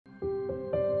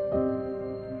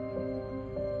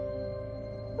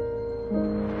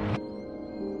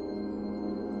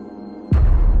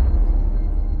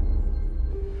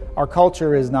Our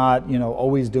culture is not,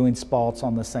 always doing spalts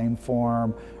on the same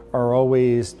form or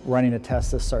always running a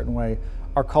test a certain way.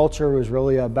 Our culture was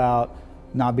really about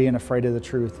not being afraid of the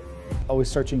truth, always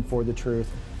searching for the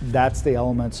truth. That's the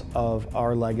elements of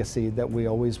our legacy that we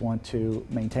always want to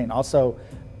maintain. Also,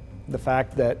 the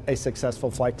fact that a successful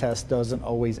flight test doesn't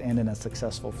always end in a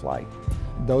successful flight.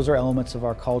 Those are elements of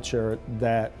our culture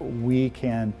that we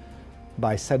can,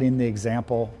 by setting the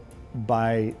example,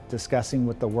 by discussing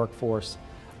with the workforce,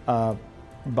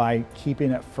 by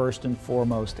keeping it first and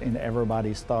foremost in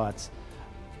everybody's thoughts,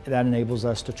 that enables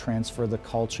us to transfer the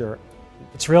culture.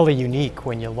 It's really unique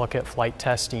when you look at flight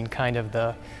testing, kind of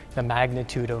the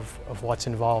magnitude of what's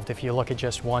involved. If you look at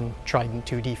just one Trident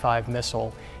II D5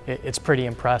 missile, it's pretty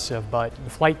impressive, but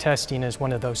flight testing is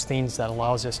one of those things that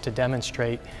allows us to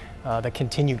demonstrate the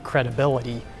continued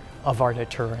credibility of our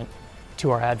deterrent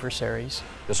to our adversaries.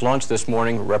 This launch this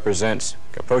morning represents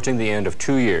approaching the end of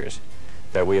 2 years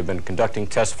that we have been conducting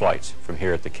test flights from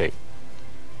here at the Cape.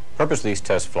 The purpose of these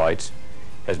test flights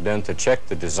has been to check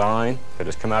the design that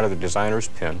has come out of the designer's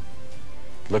pen,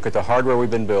 look at the hardware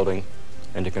we've been building,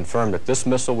 and to confirm that this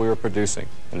missile we are producing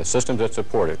and the systems that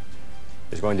support it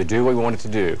is going to do what we want it to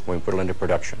do when we put it into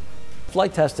production.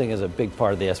 Flight testing is a big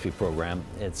part of the SP program.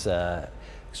 It's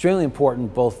extremely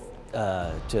important both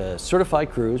to certify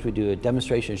crews. We do a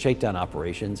demonstration and shakedown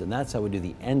operations, and that's how we do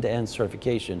the end-to-end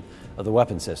certification of the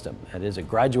weapon system. It is a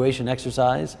graduation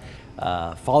exercise.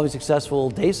 Following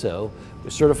successful DASO, we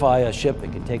certify a ship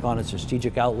that can take on a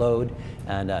strategic outload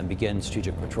and begin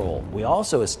strategic patrol. We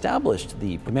also established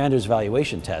the Commander's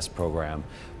Evaluation Test program,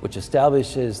 which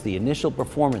establishes the initial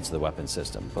performance of the weapon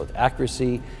system, both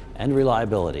accuracy and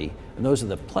reliability, and those are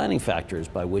the planning factors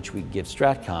by which we give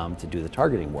STRATCOM to do the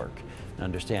targeting work and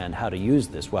understand how to use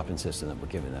this weapon system that we're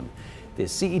giving them. The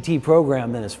CET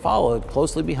program then is followed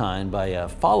closely behind by a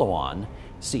follow-on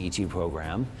CET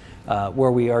program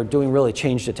where we are doing really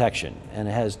change detection, and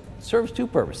it serves two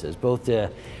purposes, both to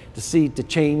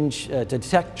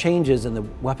detect changes in the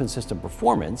weapon system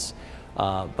performance,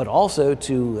 but also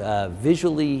to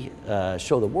visually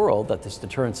show the world that this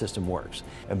deterrent system works.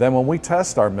 And then when we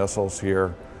test our missiles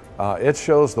here, it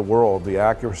shows the world the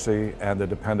accuracy and the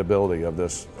dependability of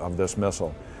this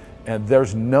missile. And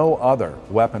there's no other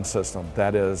weapon system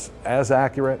that is as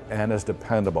accurate and as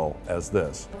dependable as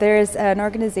this. There's an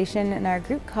organization in our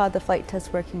group called the Flight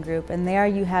Test Working Group, and there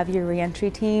you have your reentry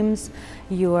teams,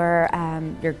 your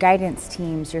guidance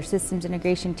teams, your systems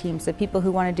integration teams, the people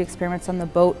who want to do experiments on the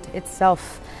boat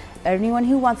itself. Anyone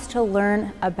who wants to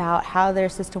learn about how their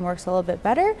system works a little bit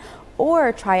better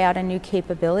or try out a new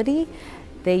capability,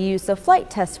 they use the flight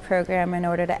test program in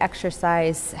order to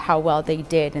exercise how well they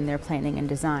did in their planning and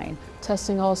design.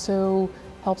 Testing also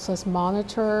helps us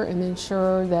monitor and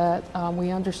ensure that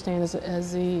we understand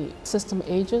as the system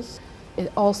ages.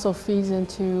 It also feeds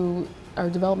into our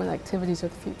development activities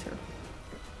of the future.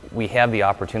 We have the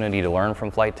opportunity to learn from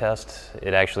flight tests.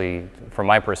 It actually, from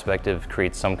my perspective,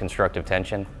 creates some constructive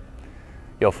tension.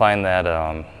 You'll find that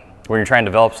when you're trying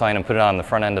to develop something and put it on the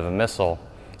front end of a missile,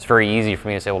 it's very easy for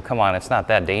me to say, well, come on, it's not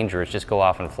that dangerous, just go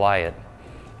off and fly it.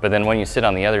 But then when you sit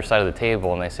on the other side of the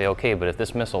table and they say, okay, but if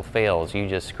this missile fails, you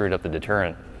just screwed up the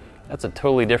deterrent, that's a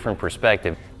totally different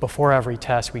perspective. Before every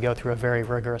test, we go through a very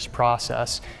rigorous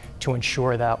process to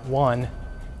ensure that, one,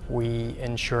 we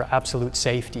ensure absolute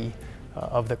safety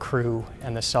of the crew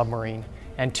and the submarine,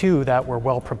 and two, that we're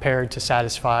well prepared to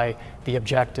satisfy the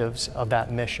objectives of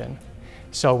that mission.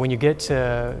 So when you get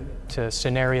to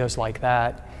scenarios like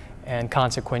that, and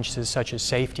consequences such as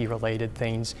safety-related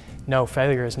things, no,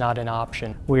 failure is not an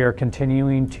option. We are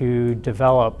continuing to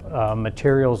develop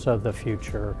materials of the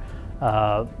future,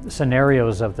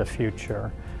 scenarios of the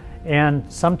future,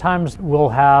 and sometimes we'll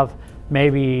have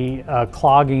maybe a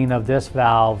clogging of this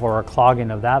valve or a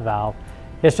clogging of that valve.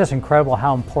 It's just incredible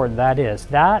how important that is.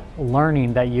 That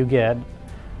learning that you get,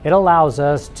 it allows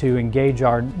us to engage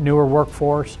our newer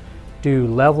workforce, do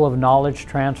level of knowledge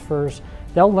transfers.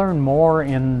 They'll learn more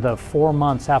in the 4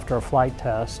 months after a flight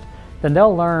test than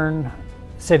they'll learn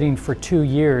sitting for 2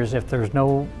 years if there's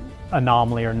no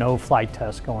anomaly or no flight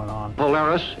test going on.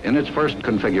 Polaris in its first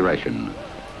configuration.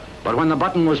 But when the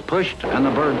button was pushed and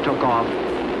the bird took off,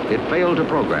 it failed to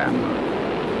program.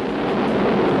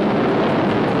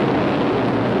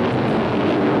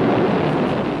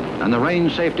 And the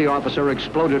range safety officer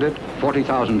exploded it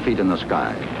 40,000 feet in the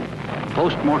sky.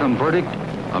 Post-mortem verdict,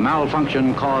 a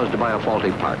malfunction caused by a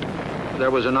faulty part.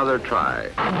 There was another try.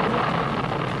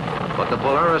 But the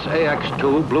Polaris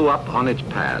AX-2 blew up on its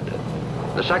pad.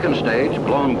 The second stage,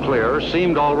 blown clear,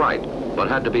 seemed all right, but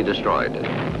had to be destroyed.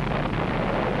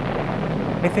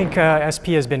 I think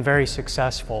SP has been very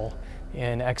successful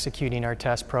in executing our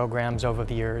test programs over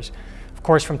the years. Of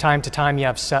course, from time to time you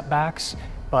have setbacks,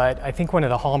 but I think one of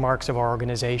the hallmarks of our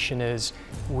organization is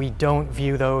we don't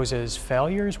view those as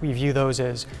failures, we view those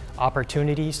as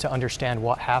opportunities to understand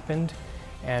what happened.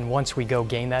 And once we go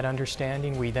gain that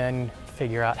understanding, we then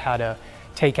figure out how to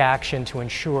take action to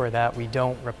ensure that we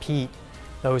don't repeat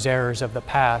those errors of the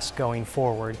past going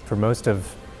forward. For most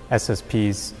of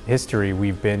SSP's history,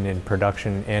 we've been in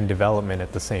production and development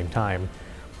at the same time,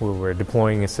 where we're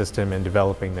deploying a system and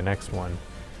developing the next one.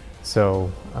 So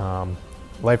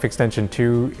Life Extension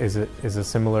 2 is a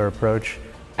similar approach.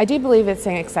 I do believe it's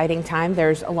an exciting time.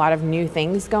 There's a lot of new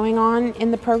things going on in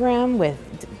the program with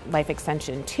Life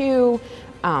Extension 2,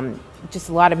 just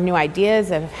a lot of new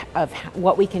ideas of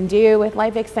what we can do with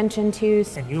Life Extension 2.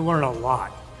 And you learn a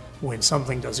lot when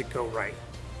something doesn't go right.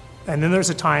 And then there's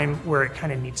a time where it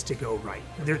kind of needs to go right.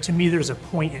 To me, there's a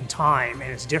point in time,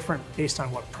 and it's different based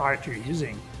on what product you're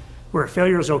using, where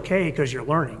failure is okay because you're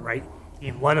learning, right?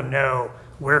 You let them know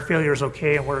where failure is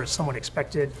okay and where it's somewhat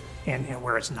expected and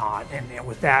where it's not. And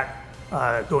with that,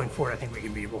 going forward, I think we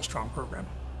can be a real strong program.